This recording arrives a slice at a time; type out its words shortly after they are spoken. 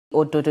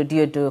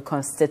Odododiodio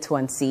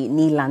constituency,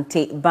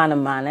 Nilante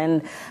Bannerman,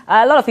 and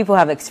a lot of people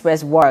have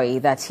expressed worry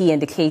that he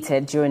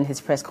indicated during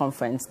his press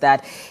conference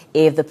that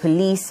if the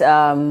police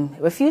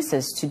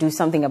refuses to do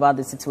something about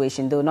the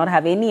situation, they will not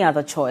have any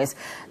other choice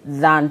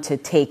than to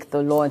take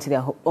the law into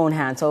their own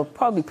hands, or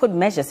probably put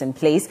measures in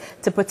place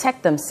to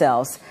protect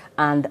themselves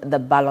and the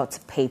ballot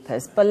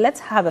papers. But let's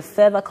have a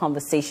further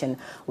conversation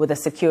with a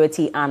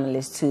security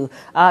analyst to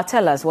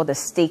tell us what the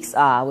stakes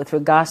are with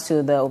regards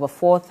to the over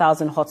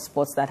 4,000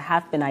 hotspots that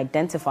have been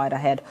identified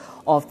ahead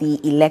of the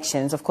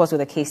elections, of course,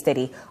 with a case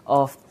study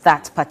of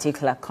that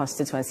particular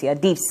constituency.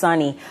 Adib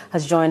Saani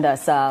has joined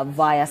us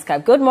via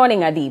Skype. Good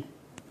morning, Adib.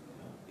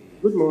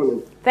 Good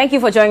morning. Thank you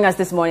for joining us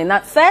this morning. Now,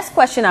 first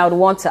question I would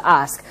want to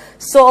ask.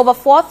 So over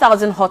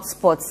 4,000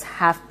 hotspots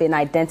have been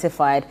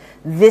identified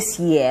this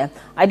year.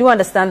 I do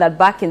understand that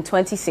back in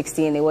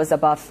 2016, it was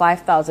about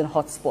 5,000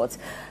 hotspots.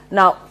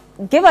 Now,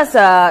 give us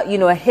a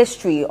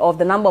history of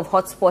the number of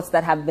hotspots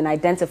that have been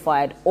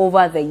identified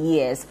over the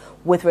years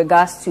with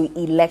regards to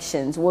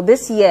elections. Will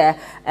this year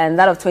and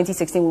that of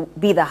 2016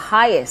 be the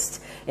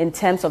highest in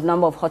terms of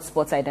number of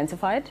hotspots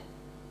identified?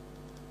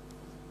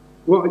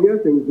 Well, yes,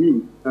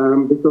 indeed,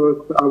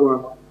 because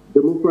our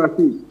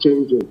democracy is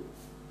changing.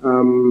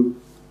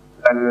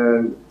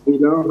 We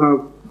now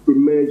have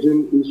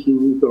emerging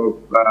issues of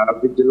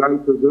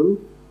vigilantism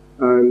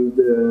and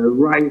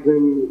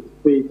rising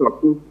state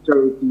of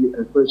insecurity,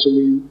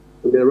 especially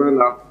in the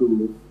run-up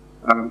to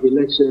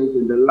elections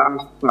in the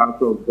last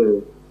part of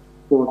the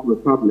Fourth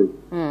Republic.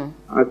 As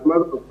a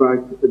matter of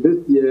fact,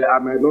 this year I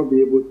might not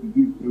be able to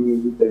give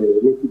you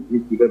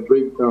the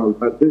breakdown,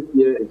 but this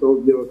year is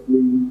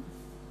obviously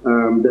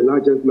the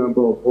largest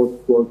number of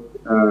hotspots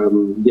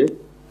yet,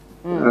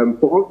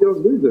 for obvious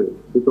reasons,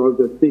 because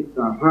the stakes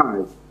are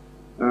high.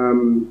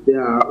 There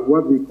are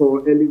what we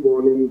call early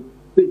warning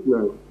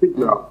signals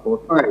or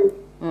signs.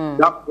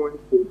 That points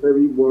to a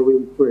very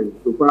worrying trend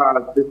so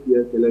far as this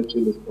year's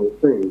election is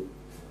concerned.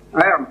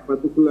 I am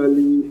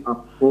particularly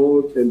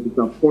appalled and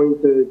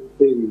disappointed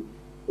in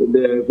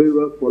the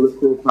various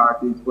political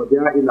parties for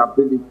their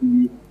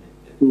inability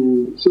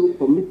to show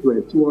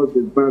commitment towards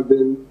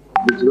disbanding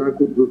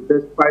vigilante groups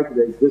despite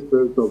the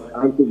existence of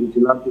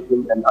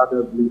anti-vigilantism and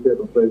other related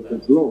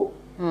offences law.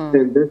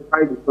 And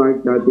despite the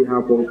fact that they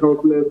have on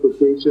countless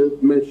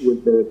occasions met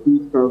with the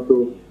Peace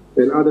Council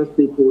and other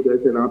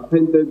stakeholders and have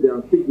appended their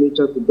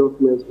signature to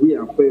documents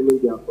reaffirming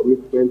their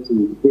commitment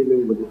to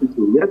dealing with the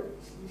issue. Yet,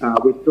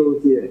 we're still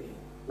here.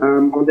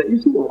 On the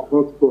issue of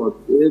hotspots,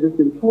 it is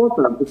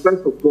important to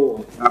first of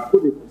all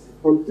put it in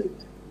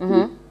context.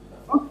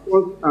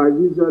 Hotspots are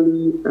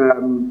usually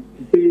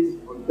based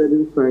on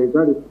certain signs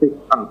that is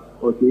picked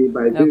up, by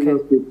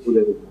various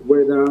stakeholders,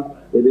 whether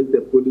it is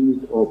the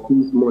police or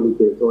peace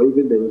monitors or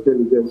even the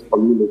intelligence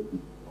community.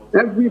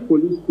 Every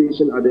police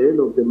station at the end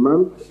of the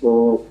month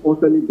or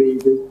quarterly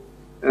basis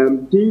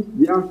gives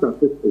their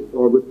statistics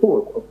or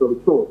reports of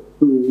some sort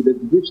to the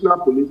Divisional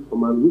Police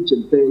Command, which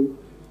in turn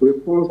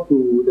reports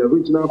to the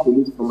Regional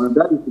Police Command.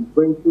 That is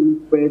eventually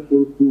fed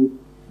into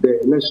the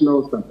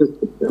national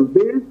statistics. And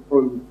based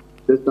on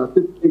the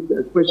statistics,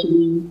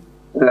 especially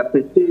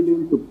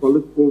pertaining to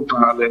political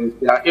violence,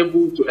 they are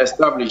able to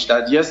establish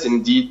that, yes,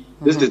 indeed,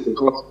 this is a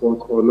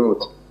hotspot or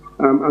not.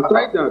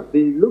 Aside that,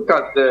 they look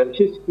at the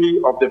history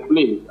of the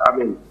place. I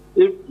mean,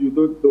 if you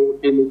don't know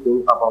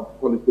anything about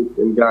politics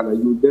in Ghana,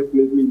 you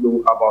definitely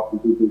know about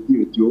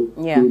Odododiodio.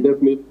 You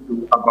definitely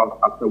know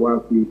about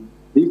Asawansi.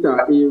 These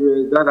are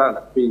areas that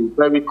have been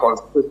very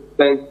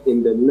consistent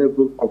in the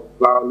level of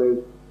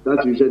violence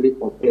that usually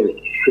occurs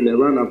in the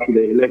run-up to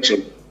the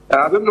election.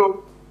 I don't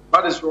know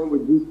what is wrong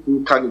with these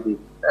two candidates,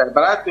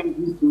 but I think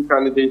these two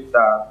candidates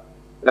are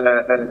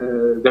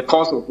the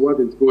cause of what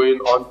is going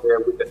on there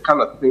with the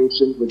kind of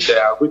tension, with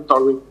their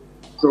rhetoric,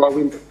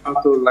 drawing the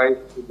battle lines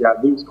to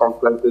their news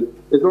conferences.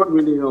 It's not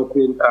really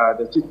helping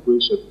the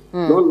situation.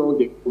 Not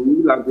long ago,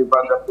 Nilante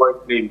Bannerman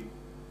claimed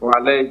or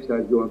alleged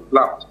that he was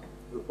slapped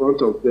in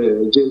front of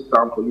the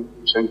Jamestown police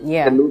station,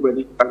 and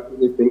nobody can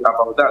do anything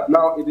about that.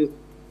 Now it is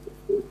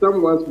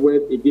someone's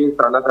word against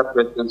another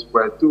person's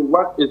word. So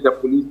what is the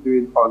police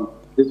doing on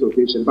this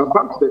occasion? But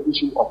back to the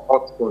issue of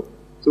hotspots.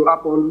 So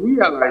upon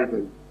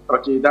realizing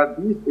that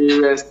these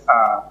areas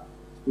are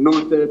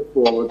noted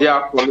for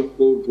their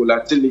political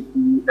volatility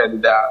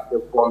and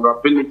the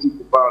vulnerability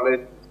to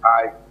violence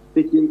are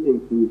taking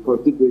into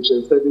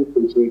consideration certain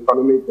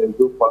socio-economic and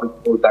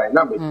geopolitical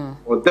dynamics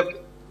or deficits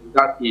in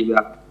that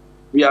area,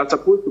 we are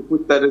supposed to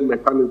put certain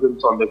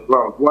mechanisms on the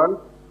ground. One,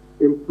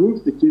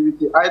 improve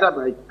security either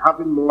by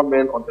having more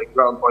men on the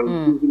ground or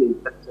improving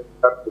intelligence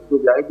so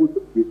they are able to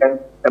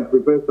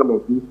prevent some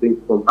of these things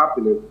from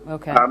happening.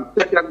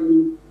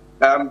 Secondly,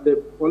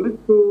 the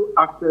political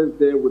actors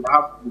there would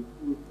have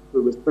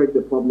to respect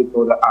the Public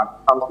Order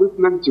Act. I was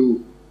listening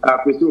to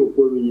President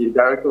Okori,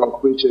 Director of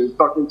Operations,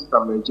 talking to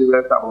some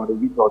Nigerians about a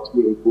week or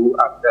two ago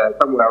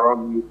at somewhere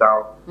around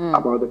Newtown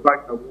about the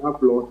fact that we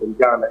have laws in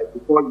Ghana.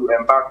 Before you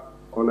embark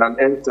on an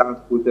end-SARS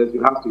protest,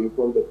 you have to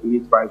inform the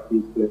police by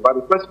face. But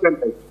the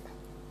question is,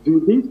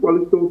 do these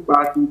political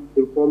parties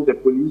inform the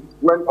police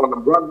when on a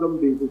random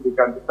basis they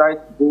can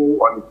decide to go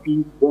on a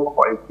peace walk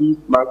or a peace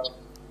march?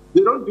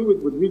 They don't do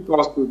it with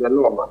recourse to the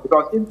law,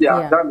 because if they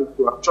have done it,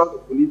 I'm sure the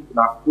police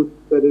will have put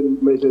certain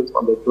measures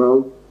on the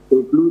ground,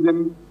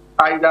 including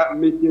either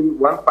making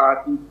one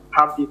party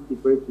have this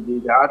event today,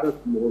 the other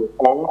tomorrow,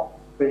 or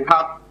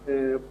perhaps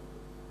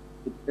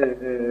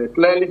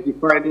clearly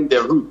defining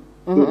their route,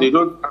 so they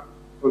don't have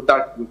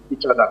contact with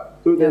each other.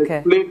 So there's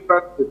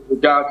flagrant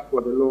disregard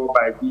for the law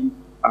by these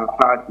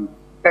parties.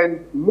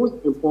 And most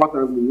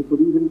importantly, you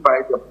could even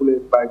fight the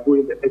police by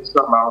going the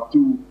extra mile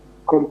to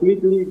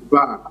completely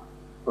bar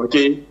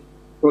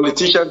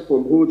politicians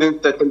from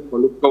holding certain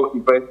political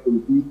events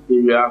in this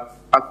area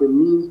as a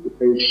means of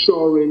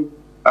ensuring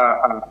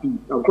peace.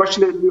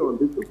 Unfortunately, on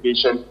this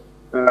occasion,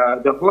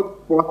 the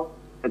hotspot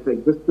is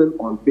existing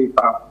on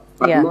paper,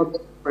 but not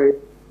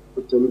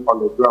written on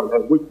the ground,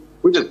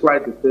 which is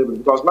quite disturbing,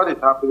 because what is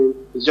happening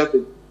is just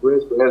a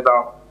race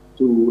out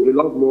to a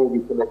lot more we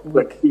can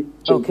expect.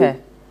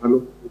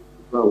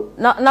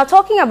 Now,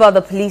 talking about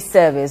the police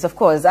service, of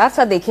course,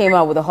 after they came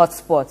out with the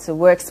hotspots,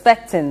 we're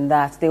expecting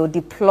that they will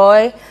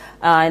deploy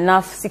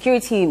enough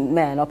security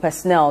men or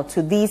personnel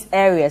to these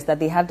areas that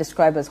they have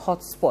described as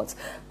hotspots.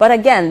 But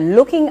again,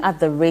 looking at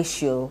the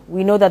ratio,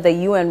 we know that the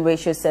UN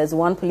ratio says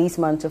 1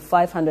 policeman to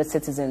 500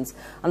 citizens.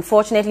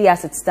 Unfortunately,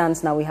 as it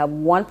stands now, we have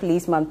 1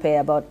 policeman per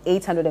about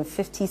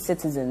 850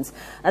 citizens.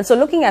 And so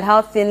looking at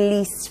how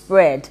thinly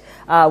spread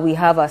we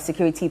have our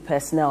security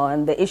personnel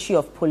and the issue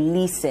of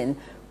policing,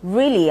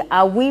 really,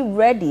 are we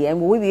ready, and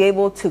will we be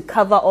able to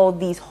cover all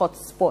these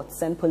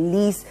hotspots and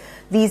police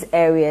these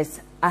areas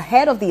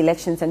ahead of the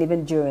elections and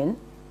even during?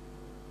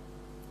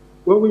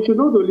 Well, we should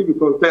not only be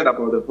concerned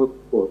about the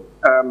hotspots.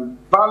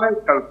 Violence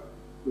can,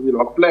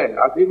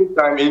 flare at any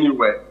time,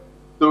 anywhere.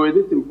 So it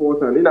is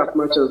important, in as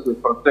much as we're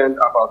concerned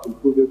about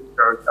improving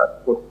security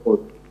at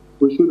hotspots,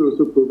 we should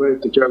also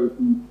provide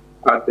security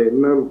at the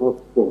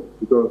non-hotspots,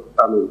 because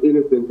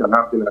anything can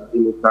happen at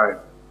any time.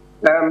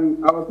 I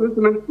was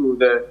listening to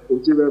the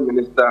Interior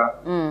Minister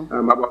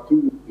about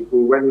 2 weeks ago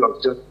when he was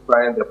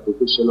justifying the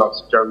position of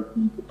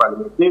security to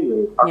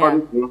parliamentarians.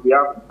 According to him, we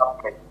have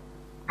nothing.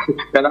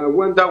 And I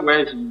wonder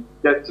where he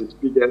gets his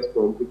figures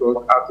from,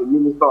 because as a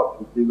Minister of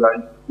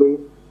Interior, you know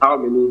how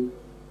many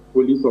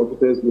police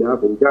officers we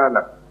have in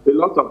Ghana. A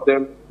lot of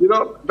them,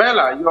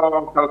 Berla,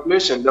 your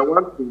calculation, the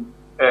 1 to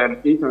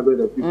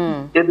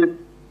 850, it is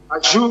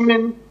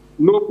assuming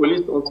no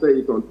police officer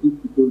is on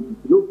duty.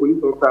 No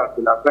police officer has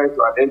been assigned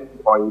to an MP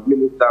or a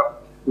minister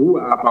who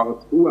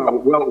are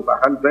well over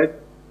 100.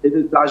 It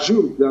is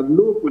assumed that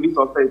no police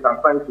officer is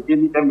assigned to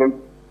any MMC,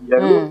 and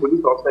no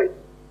police officer is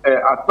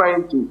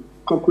assigned to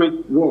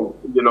corporate work,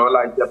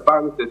 like the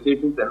banks, the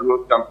savings and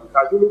loan companies.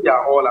 Assuming they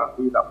are all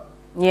available.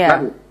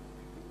 Yeah.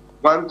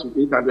 1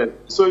 to 800.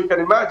 So you can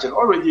imagine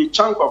already a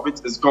chunk of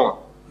it is gone.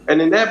 And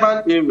in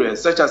urban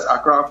areas such as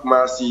Accra,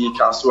 Kumasi,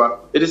 Kasua,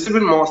 it is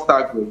even more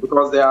staggering,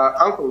 because there are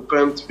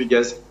unconfirmed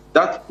figures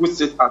that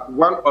puts it at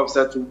 1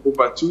 officer to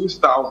over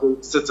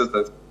 2,000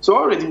 citizens. So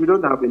already we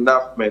don't have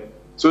enough men.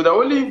 So the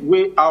only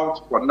way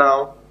out for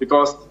now,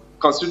 because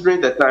considering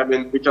the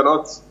timing, we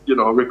cannot,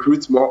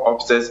 recruit more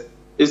officers,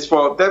 is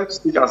for them to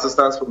seek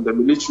assistance from the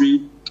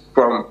military,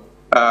 from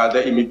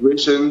the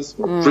immigrations,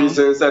 from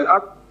prisons, and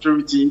other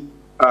security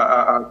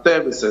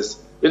services.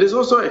 It is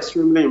also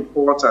extremely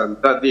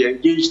important that they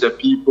engage the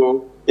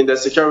people in the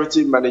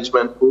security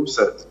management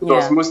process,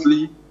 because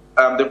mostly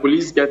the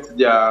police get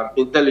their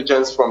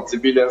intelligence from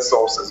civilian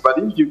sources. But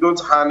if you don't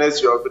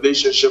harness your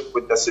relationship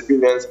with the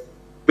civilians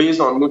based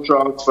on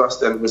mutual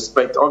trust and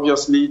respect,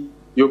 obviously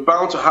you're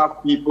bound to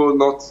have people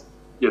not,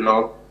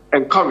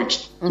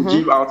 encouraged to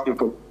give out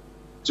information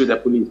to the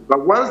police.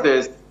 But once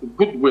there's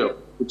goodwill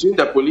between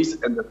the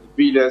police and the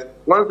civilians,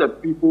 once the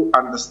people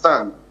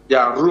understand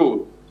their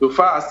role, so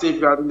far as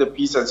safeguarding the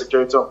peace and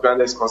security of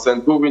Ghana is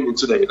concerned, going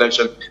into the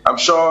election, I'm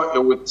sure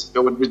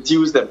it would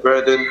reduce the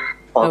burden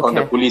on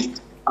the police.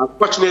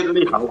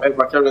 Unfortunately,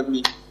 however,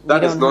 currently,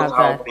 that is not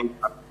how things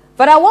are.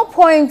 But at what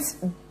point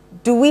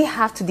do we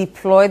have to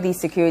deploy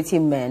these security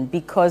men?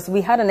 Because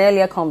we had an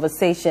earlier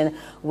conversation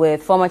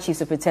with former Chief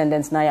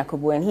Superintendent Naya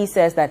Kubu, and he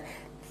says that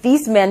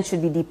these men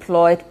should be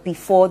deployed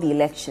before the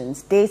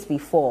elections, days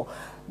before.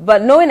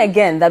 But knowing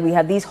again that we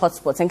have these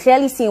hotspots and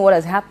clearly seeing what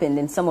has happened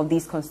in some of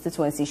these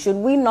constituencies, should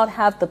we not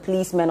have the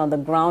policemen on the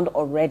ground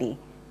already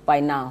by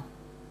now?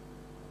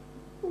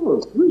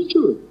 Oh, we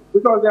should,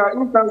 because there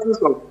are instances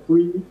of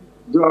pre,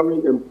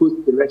 during, and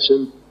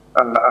post-election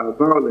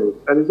violence,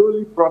 and it's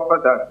only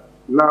proper that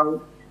now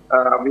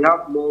we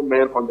have more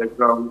men on the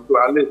ground to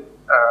at least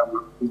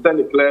send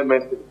a clear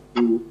message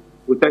to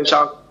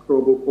potential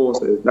trouble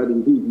forces that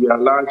indeed we are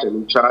large and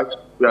in charge,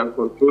 we are in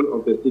control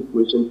of the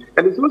situation.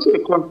 And it's also a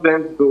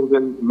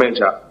confidence-building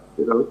measure.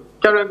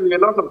 Currently, a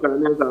lot of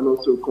Ghanaians are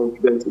not so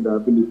confident in the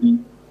ability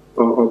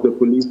of the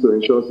police to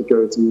ensure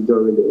security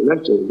during the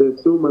election.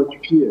 There's so much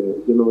fear,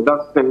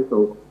 that sense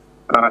of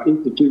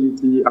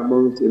insecurity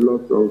amongst a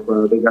lot of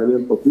the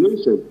Ghanaian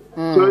population.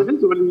 So it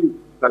is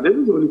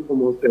only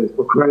common sense,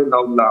 for crying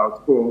out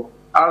loud, for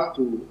us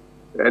to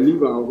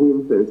leave our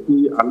homes and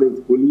see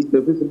alert police,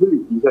 the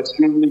visibility is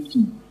extremely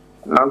key.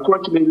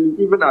 Unfortunately,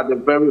 even at the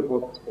very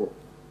hot spot,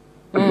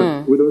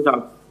 we don't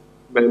have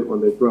men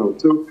on the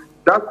ground. So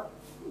that,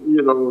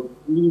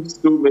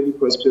 leaves so many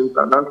questions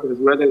and answers,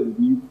 whether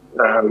indeed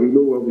we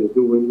know what we're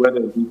doing, whether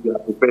indeed we are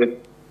prepared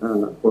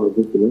for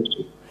this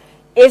election.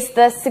 Is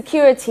the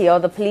security or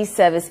the police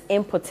service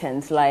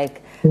impotent,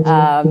 like,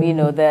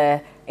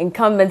 the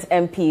incumbent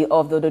MP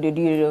of the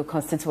Odododiodio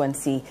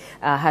constituency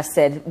has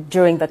said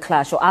during the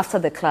clash or after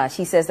the clash?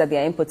 He says that they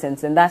are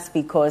impotent, and that's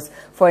because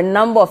for a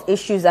number of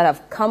issues that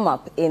have come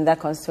up in that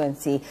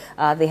constituency,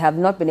 they have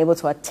not been able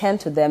to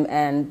attend to them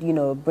and,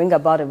 bring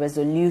about a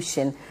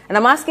resolution. And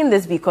I'm asking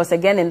this because,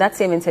 again, in that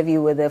same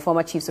interview with the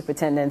former chief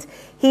superintendent,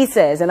 he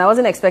says, and I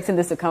wasn't expecting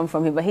this to come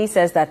from him, but he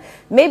says that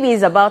maybe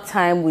it's about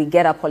time we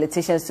get our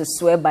politicians to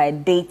swear by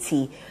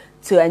deity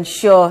to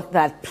ensure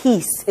that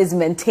peace is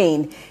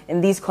maintained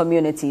in these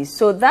communities.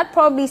 So that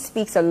probably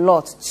speaks a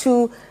lot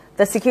to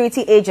the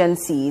security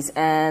agencies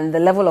and the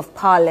level of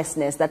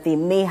powerlessness that they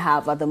may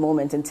have at the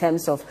moment in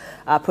terms of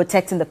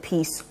protecting the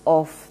peace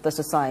of the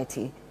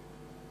society.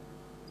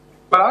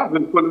 Well, I've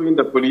been following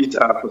the police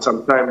for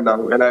some time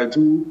now, and I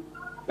do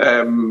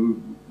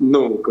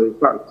know, in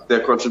fact, the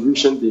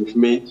contribution they've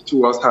made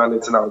towards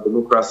harnessing our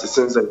democracy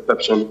since the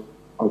inception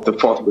of the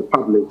Fourth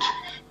Republic.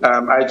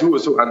 I do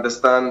also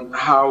understand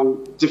how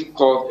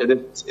difficult it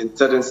is in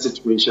certain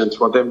situations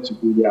for them to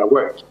do their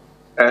work.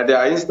 There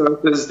are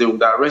instances they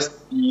would arrest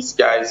these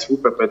guys who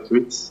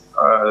perpetrate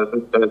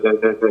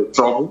the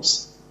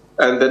troubles,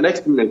 and the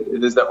next minute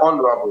it is the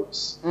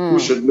honorables who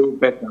should know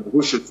better,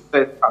 who should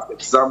set as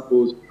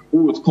examples,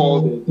 who would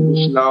call the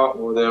divisional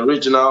or the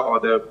regional or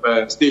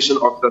the station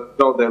officer to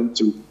tell them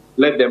to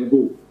let them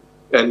go.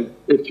 And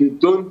if you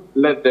don't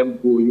let them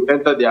go, you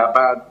enter their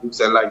bad books,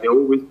 and like they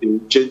always do,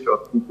 change your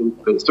sleeping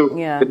place. So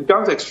it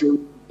becomes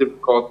extremely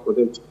difficult for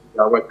them to do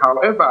their work.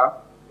 However,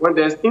 when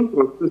there's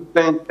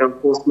inconsistent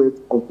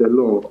enforcement of the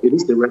law, it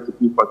is the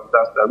recipe for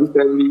disaster.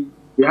 Recently,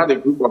 we had a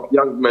group of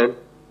young men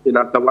in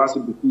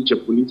Atawasi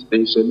Besiege police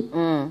station.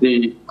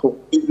 They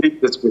completely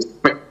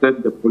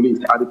disrespected the police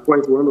at the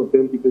point one of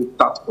them even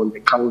sat on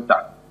the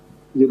counter,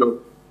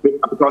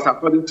 because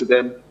according to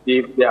them,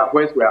 their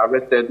boys were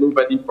arrested.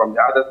 Nobody from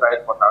the other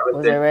side was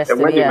arrested.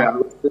 And when they were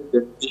arrested,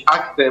 they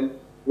asked them,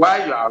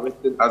 why you are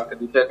arresting us?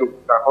 And they said, no, we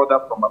can order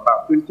from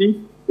above. So you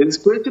see, it's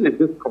creating a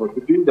discord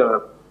between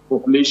the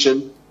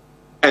population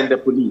and the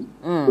police.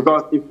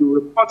 Because if you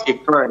report a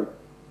crime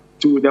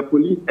to the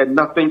police and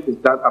nothing is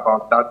done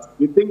about that,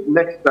 you think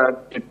next time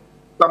if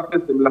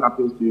something similar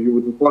happens to you, you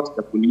would report to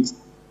the police.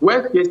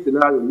 Worst case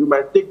scenario, you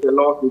might take the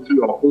law into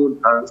your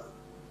own hands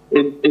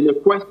in a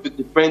quest to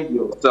defend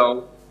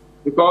yourself,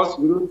 because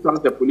you don't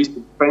trust the police to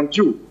defend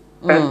you.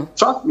 And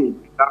trust me,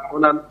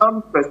 on an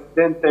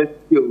unprecedented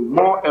scale,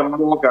 more and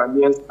more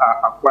Ghanaians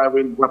are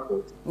acquiring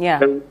weapons.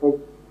 And of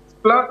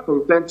particular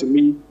concern to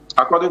me,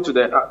 according to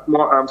the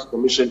Small Arms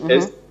Commission,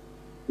 is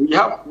we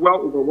have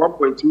well over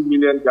 1.2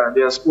 million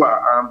Ghanaians who are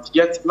armed,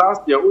 yet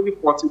last year only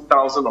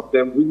 40,000 of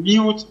them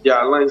renewed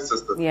their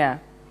licenses.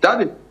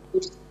 That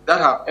is that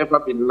have ever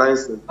been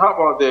licensed. How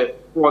about the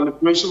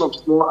proliferation of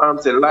small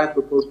arms and light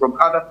weapons from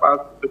other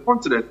parts of the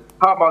continent?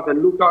 How about the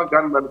local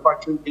gun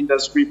manufacturing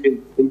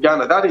industry in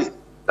Ghana? That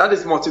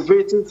is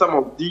motivating some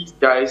of these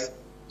guys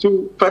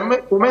to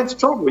foment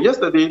trouble.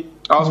 Yesterday,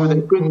 I was with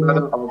the Queen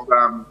Mother of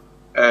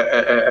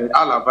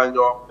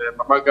Alabanyo,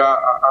 Mamaga,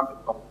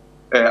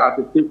 at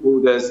the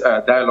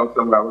stakeholders dialogue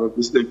somewhere with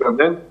this state. And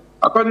then,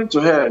 according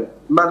to her,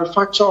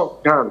 manufacture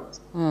of guns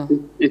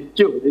is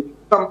killed. It's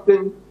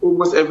something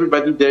almost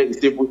everybody there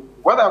is able to do.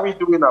 What are we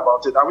doing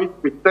about it? Are we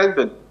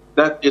pretending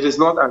that it is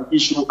not an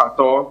issue at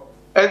all?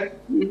 And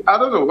I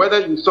don't know whether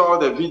you saw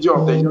the video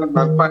of the young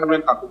man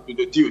firing at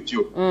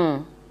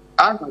Odododiodio.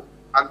 I have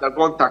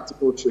undergone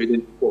tactical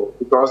training before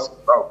because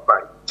of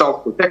my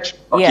self-protection.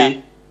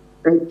 Okay?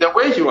 And the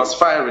way he was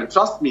firing,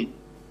 trust me,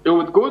 it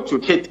would go to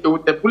hit,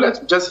 the bullet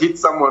would just hit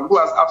someone who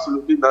has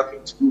absolutely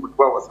nothing to do with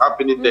what was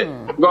happening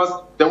there.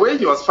 Because the way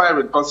he was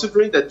firing,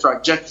 considering the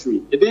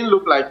trajectory, it didn't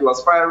look like he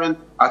was firing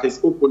at his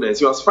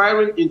opponents. He was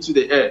firing into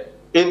the air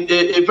in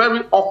a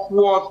very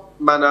awkward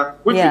manner,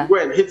 which would go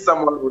and hit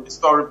someone with a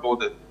story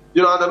building.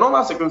 Under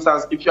normal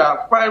circumstances, if you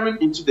are firing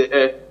into the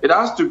air, it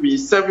has to be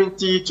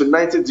 70 to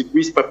 90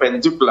 degrees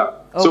perpendicular.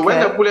 So when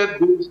the bullet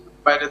goes,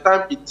 by the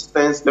time it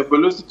stands, the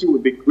velocity will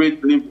be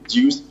greatly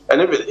reduced,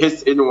 and if it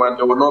hits anyone,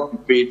 it will not be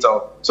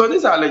fatal. So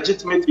these are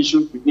legitimate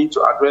issues we need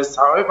to address.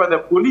 However, the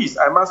police,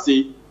 I must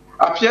say,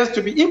 appears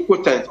to be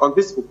impotent on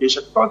this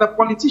occasion, because the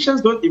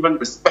politicians don't even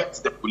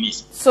respect the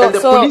police. And the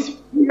police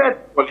fear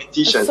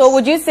politicians. So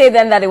would you say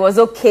then that it was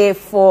okay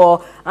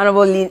for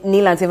Honorable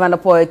Nilante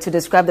Vanderpoel to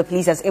describe the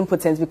police as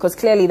impotent, because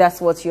clearly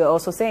that's what you're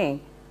also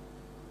saying?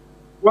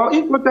 Well,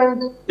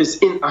 impotence is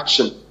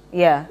inaction.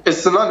 It's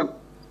synonymous.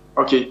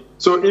 Okay,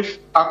 so if,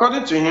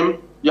 according to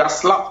him, you are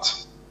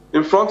slapped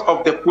in front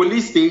of the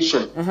police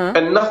station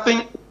and nothing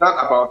is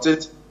done about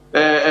it,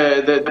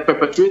 the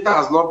perpetrator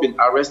has not been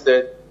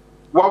arrested,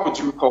 what would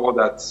you call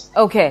that?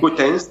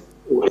 Impotence?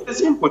 It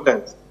is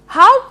impotence.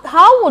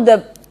 How would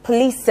the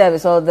police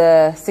service or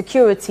the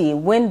security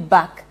win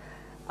back,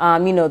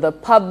 the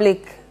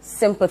public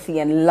sympathy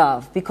and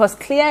love? Because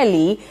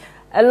clearly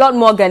a lot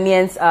more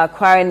Ghanaians are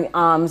acquiring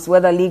arms,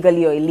 whether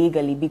legally or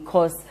illegally,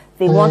 because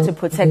they want to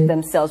protect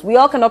themselves. We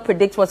all cannot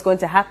predict what's going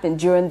to happen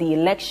during the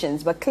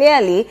elections, but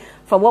clearly,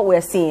 from what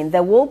we're seeing,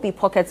 there will be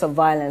pockets of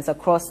violence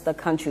across the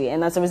country.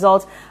 And as a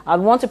result, I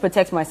want to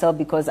protect myself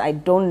because I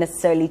don't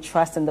necessarily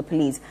trust in the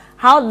police.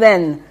 How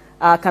then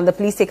can the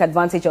police take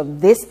advantage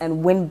of this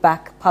and win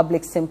back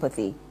public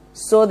sympathy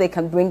so they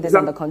can bring this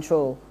under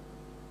control?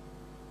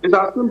 It's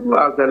as simple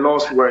as the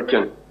laws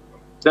working.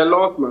 The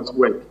laws must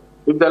work.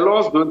 If the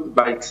laws don't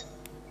bite,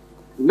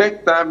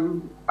 next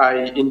time I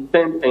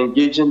intend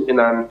engaging in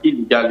an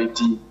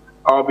illegality,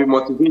 I'll be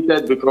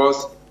motivated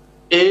because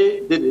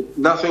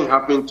nothing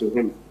happened to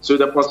him. So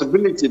the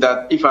possibility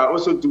that if I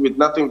also do it,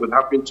 nothing will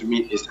happen to me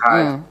is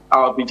high.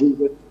 I'll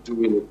begin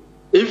doing it.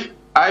 If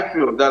I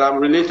feel that I'm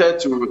related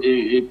to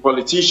a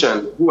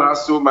politician who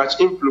has so much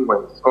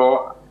influence,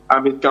 or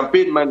I'm his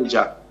campaign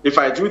manager, if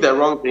I do the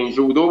wrong thing, he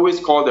would always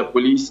call the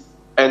police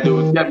and they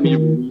would get me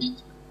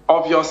released.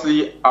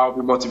 Obviously, I'll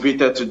be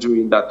motivated to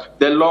doing that.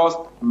 The laws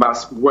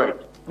must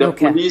work. The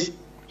police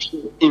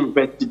should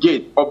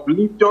investigate,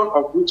 oblivion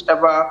of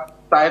whichever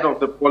side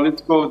of the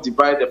political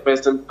divide the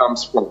person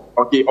comes from.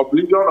 Okay,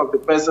 oblivion of the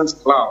person's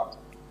cloud.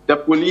 The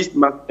police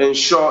must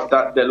ensure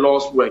that the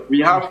laws work.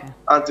 We have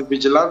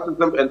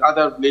anti-vigilantism and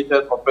other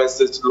related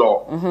offences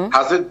law.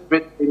 Has it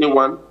bit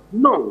anyone?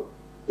 No.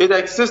 It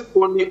exists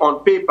only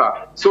on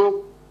paper.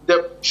 So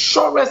the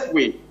surest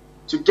way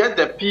to get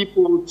the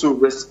people to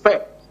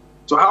respect,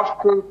 to have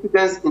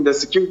confidence in the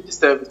security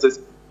services,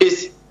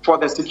 is for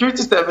the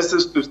security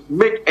services to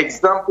make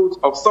examples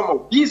of some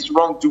of these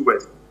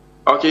wrongdoers.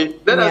 Okay,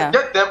 let us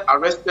get them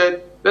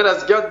arrested. Let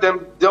us get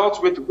them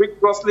dealt with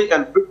rigorously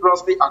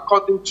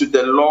according to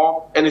the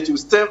law, and it will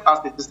serve as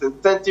a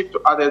disincentive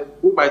to others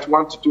who might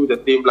want to do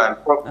the same line.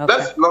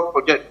 Let's not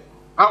forget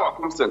how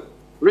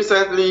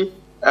recently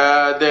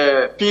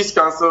the Peace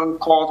Council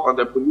called on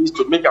the police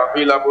to make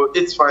available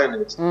its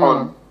findings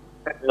on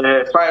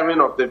firing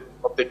of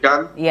the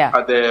gun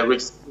at the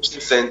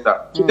registration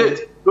center. To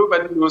date,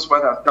 nobody knows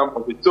what has come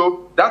of it.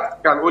 So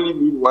that can only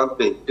mean one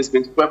thing: it's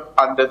been swept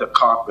under the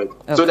carpet.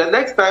 So the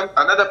next time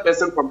another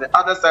person from the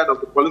other side of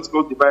the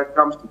political divide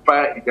comes to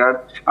fire a gun,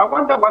 I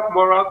wonder what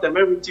moral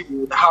temerity we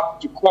would have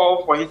to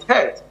call for his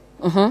head.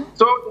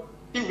 So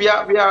we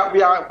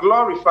are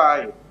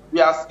glorifying,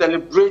 we are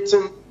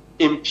celebrating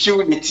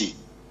impunity,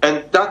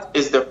 and that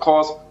is the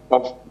cause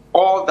of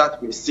all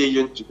that we're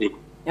saying today.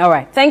 All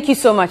right. Thank you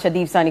so much,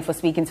 Adib Saani, for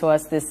speaking to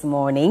us this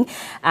morning.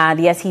 And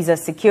yes, he's a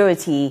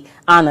security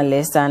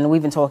analyst, and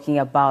we've been talking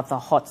about the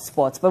hot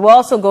spots. But we're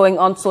also going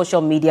on social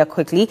media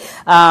quickly,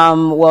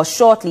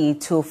 shortly,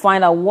 to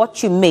find out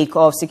what you make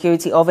of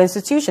security of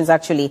institutions,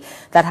 actually,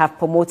 that have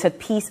promoted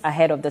peace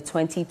ahead of the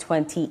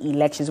 2020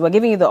 elections. We're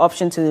giving you the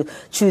option to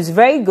choose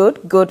very good,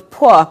 good,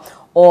 poor,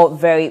 or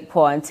very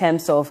poor in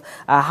terms of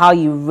how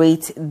you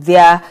rate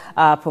their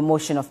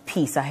promotion of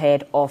peace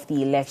ahead of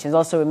the elections.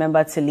 Also,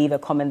 remember to leave a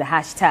comment. The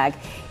hashtag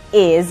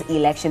is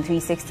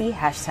Election360,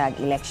 hashtag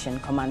Election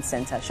Command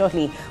Center.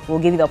 Shortly, we'll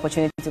give you the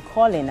opportunity to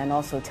call in and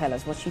also tell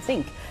us what you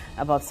think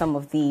about some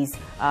of these,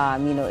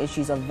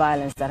 issues of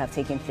violence that have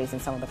taken place in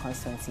some of the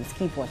constituencies.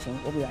 Keep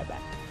watching. We'll be right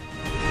back.